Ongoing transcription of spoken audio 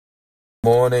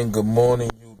Good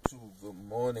morning, YouTube. Good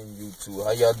morning, YouTube.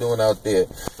 How y'all doing out there?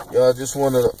 Y'all, just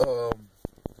want to,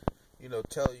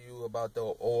 tell you about the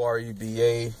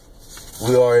Oreba.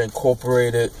 We are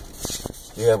incorporated.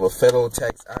 We have a federal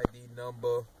tax ID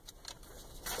number.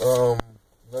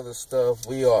 Other stuff.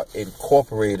 We are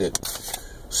incorporated.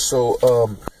 So,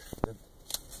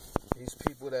 these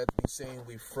people that be saying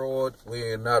we fraud,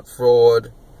 we're not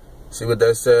fraud. See what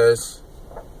that says?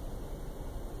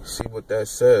 See what that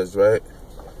says, right?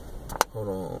 Hold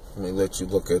on, let me let you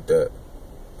look at that.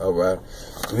 All right,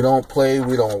 we don't play,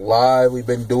 we don't lie. We've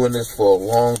been doing this for a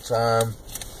long time.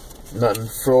 Nothing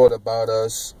fraud about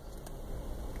us.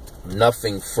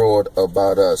 Nothing fraud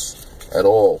about us at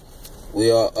all.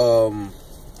 We are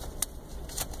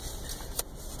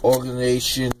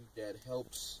organization that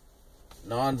helps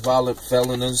non-violent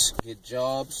felons get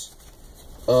jobs.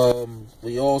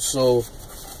 We also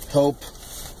help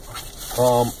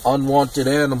unwanted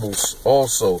animals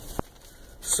also.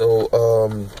 So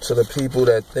to the people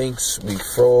that thinks we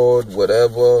fraud,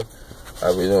 whatever, I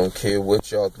really don't care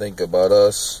what y'all think about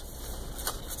us,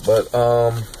 but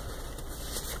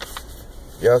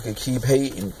y'all can keep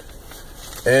hating.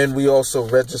 And we also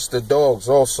register dogs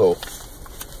also.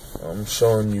 I'm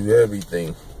showing you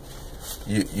everything.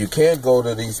 You can't go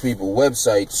to these people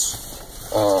websites.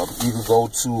 You can go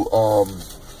to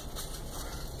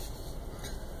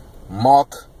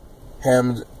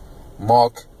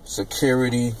Mark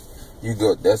Security. You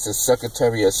go. That's the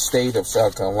Secretary of State of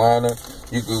South Carolina.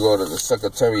 You could go to the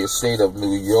Secretary of State of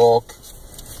New York.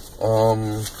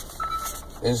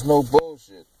 There's no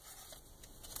bullshit.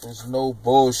 There's no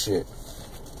bullshit.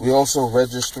 We also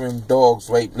registering dogs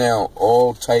right now.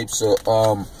 All types of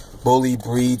bully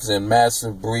breeds and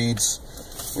massive breeds.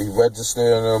 We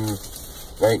register them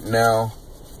right now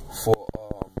for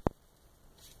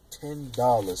 $10.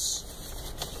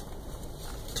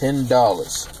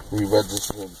 $10 we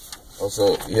register them.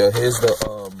 Also, yeah, here's the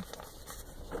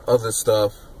other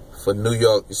stuff for New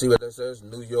York. You see what that says?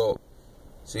 New York.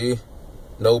 See?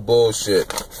 No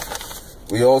bullshit.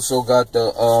 We also got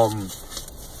the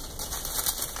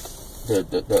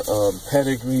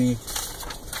pedigree.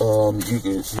 You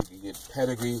can get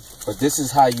pedigree, but this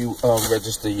is how you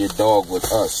register your dog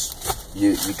with us.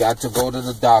 You got to go to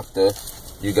the doctor.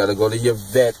 You got to go to your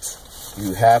vet.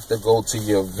 You have to go to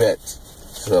your vet.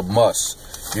 It's a must.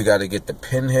 You got to get the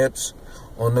pin hips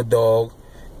on the dog.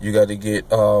 You got to get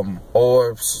OFA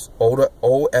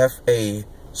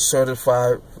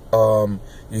certified.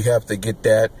 You have to get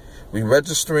that. We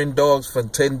registering dogs for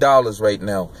 $10 right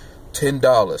now.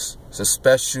 $10. It's a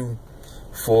special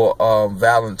for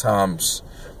Valentine's.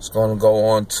 It's going to go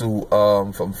on to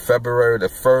from February the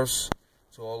 1st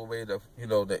to all the way to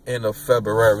the end of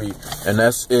February, and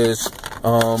that is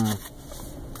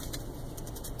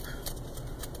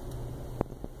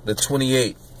the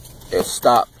 28th. It'll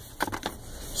stop.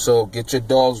 So get your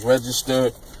dogs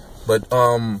registered, but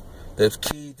the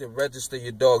key to register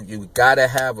your dog, you gotta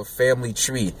have a family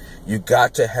tree. You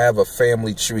got to have a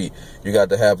family tree. You got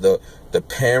to have the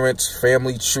parents'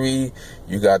 family tree.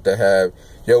 You got to have,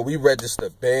 we register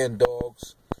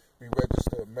Bandogs. We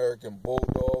register American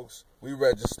Bulldogs. We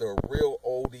register real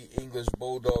Olde English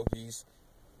Bulldogges.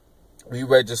 We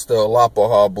register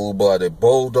Alapaha blue-blooded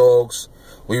Bulldogs.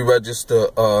 We register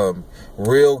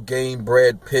real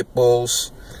game-bred pit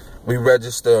bulls. We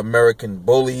register American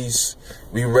Bullies.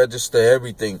 We register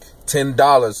everything.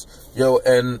 $10.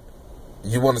 And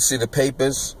you want to see the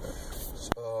papers?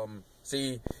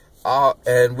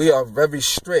 And we are very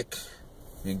strict.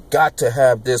 You got to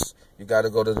have this. You got to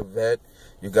go to the vet.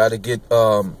 You got to get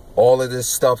all of this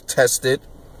stuff tested.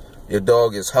 Your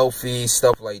dog is healthy,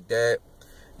 stuff like that.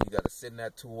 You got to send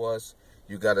that to us.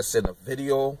 You got to send a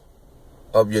video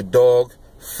of your dog,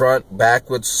 front,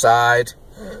 backwards, side,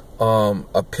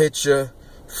 a picture,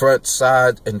 front,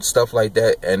 side, and stuff like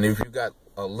that. And if you got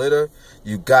a litter,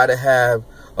 you got to have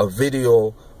a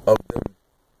video of them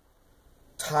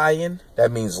tying.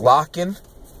 That means locking.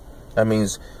 That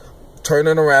means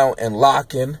turning around and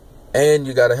locking. And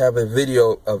you got to have a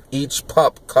video of each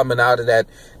pup coming out of that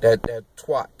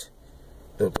twat,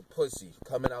 the pussy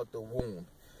coming out the wound.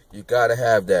 You got to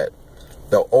have that.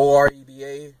 The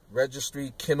Oreba,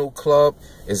 Registry Kennel Club,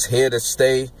 is here to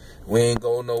stay. We ain't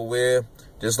going nowhere.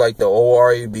 Just like the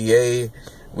Oreba,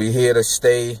 we here to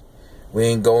stay. We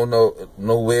ain't going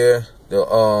nowhere. The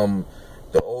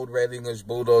Old Red English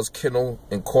Bulldogs Kennel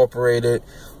Incorporated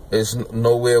is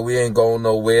nowhere. We ain't going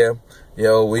nowhere.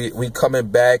 We coming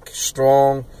back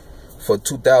strong for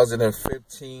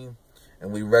 2015,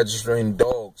 and we registering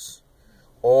dogs.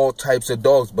 All types of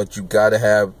dogs, but you gotta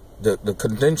have the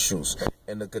credentials,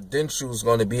 and the credentials is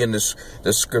going to be in the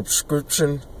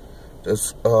description.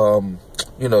 This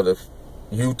you know, the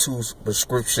YouTube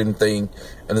prescription thing,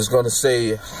 and it's going to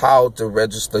say how to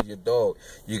register your dog.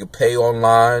 You can pay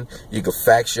online, you can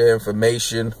fax your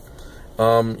information,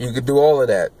 you can do all of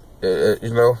that,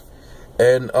 you know.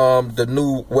 And the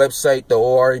new website, the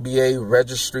Oreba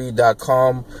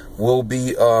registry.com, will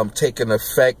be taking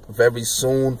effect very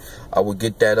soon. I will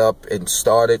get that up and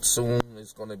started soon.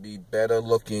 It's going to be better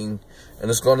looking, and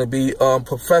it's going to be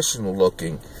professional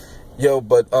looking. Yo,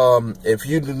 but if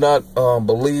you do not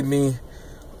believe me,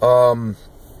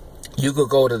 you could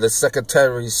go to the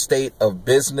Secretary of State of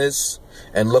Business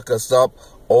and look us up,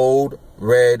 Old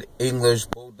Red English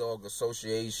Bulldog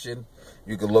Association.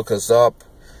 You can look us up.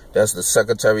 That's the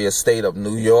Secretary of State of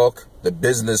New York. The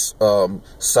business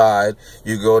side,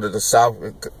 you go to the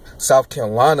South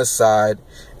Carolina side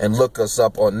and look us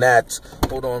up on that.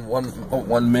 Hold on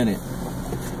one minute.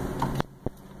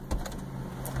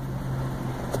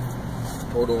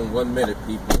 Hold on 1 minute,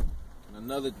 people.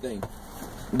 Another thing.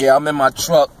 Yeah, I'm in my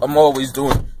truck. I'm always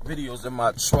doing videos in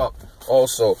my truck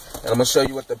also. And I'm going to show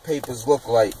you what the papers look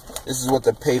like. This is what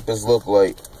the papers look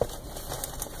like.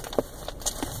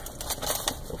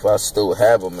 If I still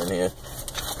have them in here,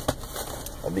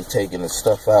 I'll be taking the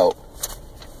stuff out.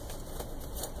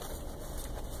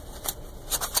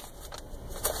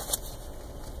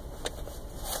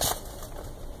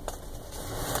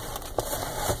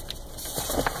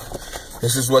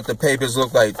 This is what the papers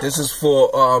look like. This is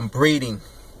for breeding.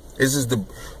 This is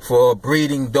for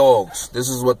breeding dogs. This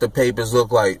is what the papers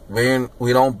look like.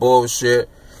 We don't bullshit.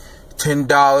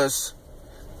 $10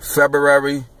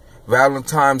 February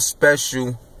Valentine's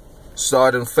special,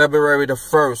 starting February the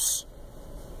 1st.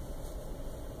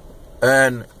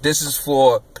 And this is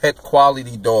for pet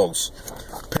quality dogs.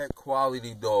 Pet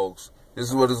quality dogs. This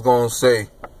is what it's going to say.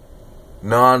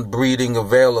 Non-breeding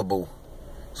available.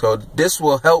 So this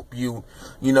will help you,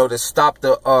 you know, to stop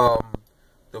the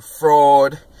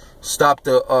fraud, stop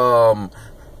the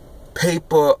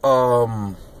paper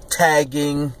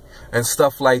tagging and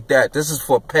stuff like that. This is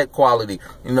for pet quality.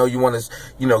 You know, you want to,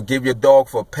 you know, give your dog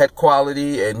for pet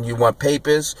quality, and you want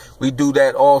papers. We do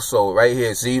that also right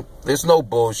here. See, there's no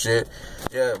bullshit.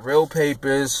 Yeah, real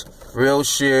papers, real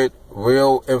shit,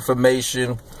 real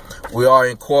information. We are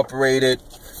incorporated.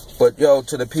 But yo,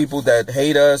 to the people that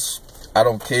hate us, I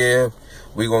don't care.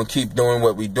 We're going to keep doing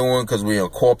what we're doing because we're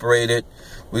incorporated.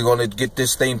 We're going to get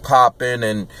this thing popping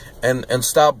and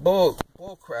stop bull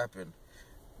crapping.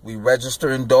 We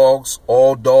registering dogs,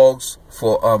 all dogs,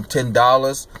 for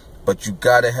 $10. But you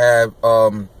got to have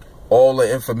all the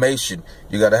information.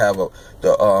 You got to have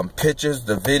the pictures,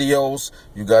 the videos.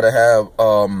 You got to have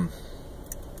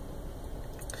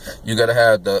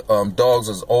the dogs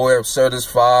as OF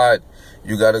certified.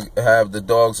 You gotta have the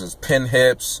dogs as pin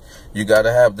hips. You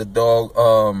gotta have the dog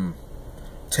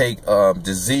take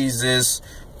diseases.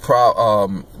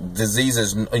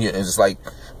 Diseases. It's like,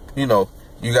 you know,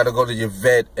 you gotta go to your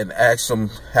vet and ask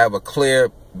them, have a clear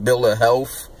bill of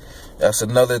health. That's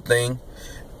another thing.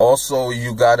 Also,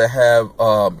 you gotta have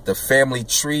the family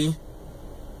tree.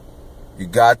 You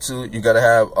gotta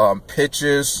have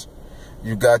pictures.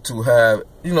 You got to have,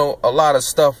 you know, a lot of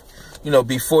stuff. You know,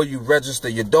 before you register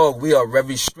your dog, we are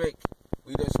very strict.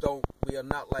 We are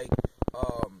not like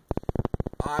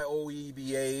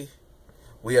IOEBA.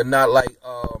 We are not like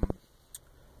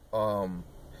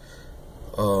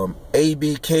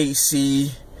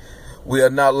ABKC. We are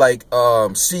not like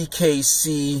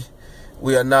CKC.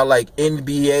 We are not like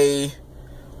NBA.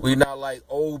 We're not like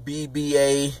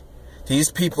OBBA.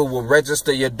 These people will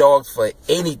register your dog for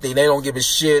anything. They don't give a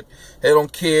shit. They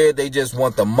don't care. They just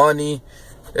want the money.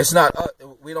 It's not,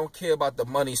 we don't care about the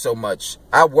money so much.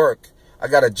 I work. I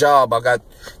got a job. I got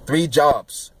 3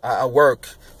 jobs. I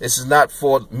work. This is not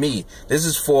for me. This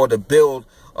is for to build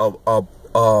a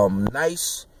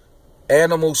nice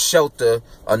animal shelter,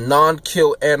 a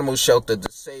non-kill animal shelter to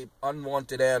save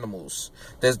unwanted animals.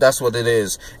 That's what it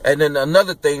is. And then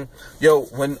another thing, yo,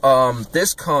 when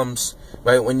this comes,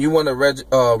 right, when you want to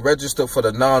register for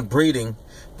the non-breeding,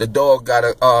 the dog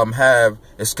gotta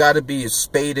it's gotta be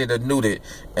spaded and neutered,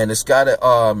 and it's gotta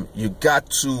you got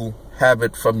to have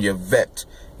it from your vet.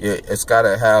 It's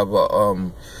gotta have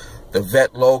the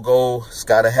vet logo. It's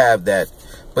gotta have that.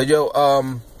 But yo,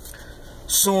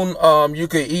 soon you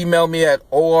can email me at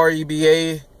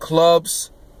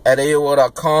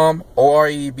orebaclubs@aol.com.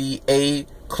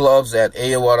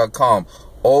 orebaclubs@aol.com.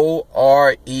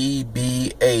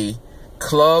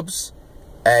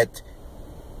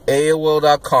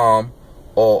 orebaclubs@aol.com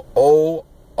or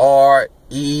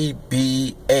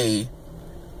OREBAINC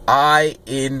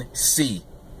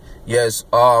Yes,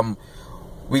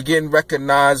 we getting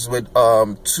recognized with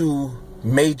 2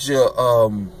 major,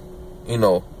 you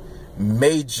know,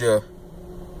 major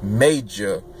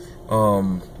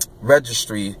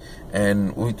registry,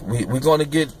 and we're gonna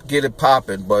get it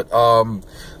popping. But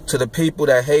to the people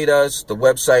that hate us, the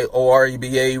website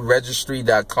Oreba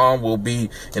registry.com will be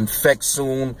in effect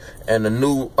soon, and the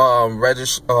new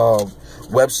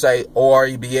website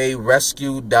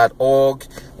orebarescue.org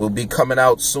will be coming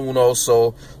out soon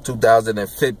also,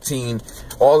 2015.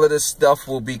 All of this stuff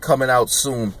will be coming out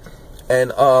soon.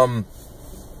 And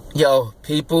yo,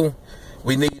 people,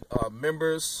 we need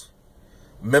members.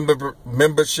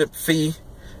 Membership fee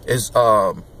is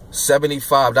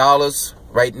 $75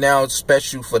 right now. It's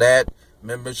special for that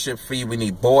membership fee. We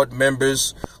need board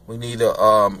members. We need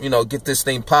to you know, get this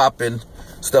thing popping,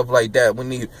 stuff like that.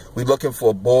 We looking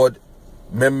for board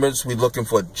members. We looking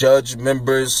for judge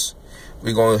members.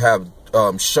 We're gonna have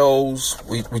shows.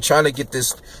 We trying to get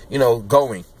this, you know,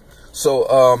 going.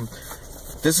 So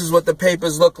this is what the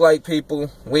papers look like, people.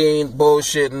 We ain't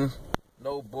bullshitting.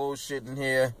 No bullshitting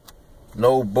here.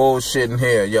 No bullshitting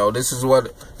here, yo. This is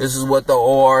what the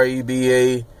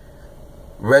Oreba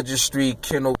Registry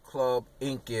Kennel Club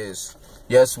Inc. is.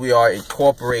 Yes, we are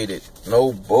incorporated.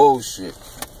 No bullshit.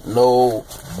 No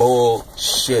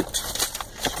bullshit.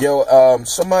 Yo,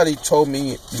 somebody told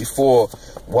me before,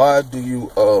 why do you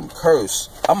curse?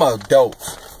 I'm an adult,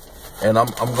 and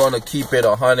I'm gonna keep it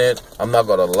 100. I'm not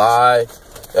gonna lie.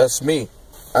 That's me.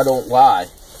 I don't lie.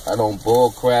 I don't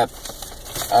bull crap.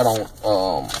 I don't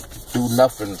do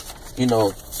nothing, you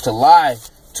know, to lie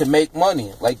to make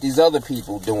money like these other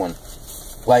people doing.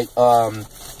 Like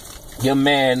your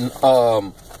man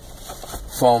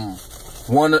from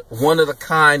one of the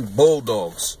kind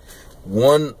Bulldogs.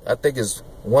 I think is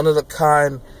one of the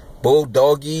kind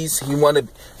Bulldogges.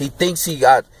 He thinks he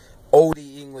got Olde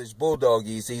English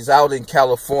Bulldogges. He's out in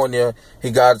California. He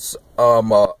got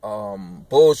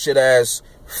bullshit ass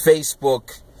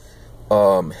Facebook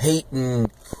hating,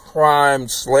 crime,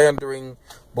 slandering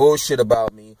bullshit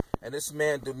about me. And this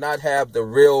man do not have the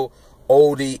real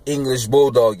Olde English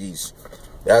Bulldogges.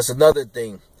 That's another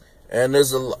thing. And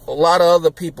there's a lot of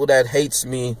other people that hates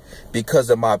me because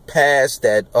of my past.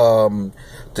 That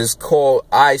this called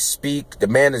I Speak. The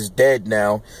man is dead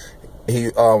now. He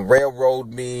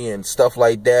railroaded me and stuff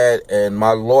like that, and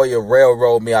my lawyer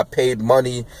railroaded me. I paid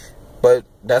money, but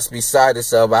that's beside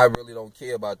itself. I really don't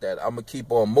care about that. I'm gonna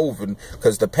keep on moving,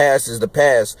 because the past is the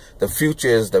past. The future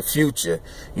is the future.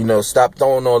 You know, stop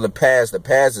throwing on the past. The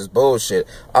past is bullshit.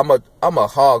 I'm a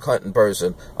hog hunting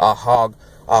person. I hog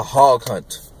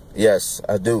hunt. Yes,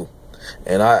 I do.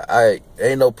 And I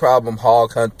ain't no problem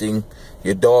hog hunting.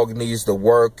 Your dog needs to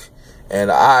work, and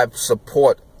I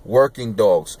support working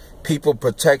dogs. People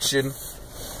protection,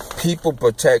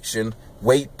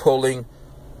 weight pulling,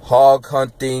 hog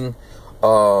hunting,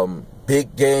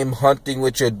 big game hunting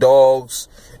with your dogs,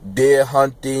 deer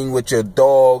hunting with your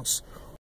dogs,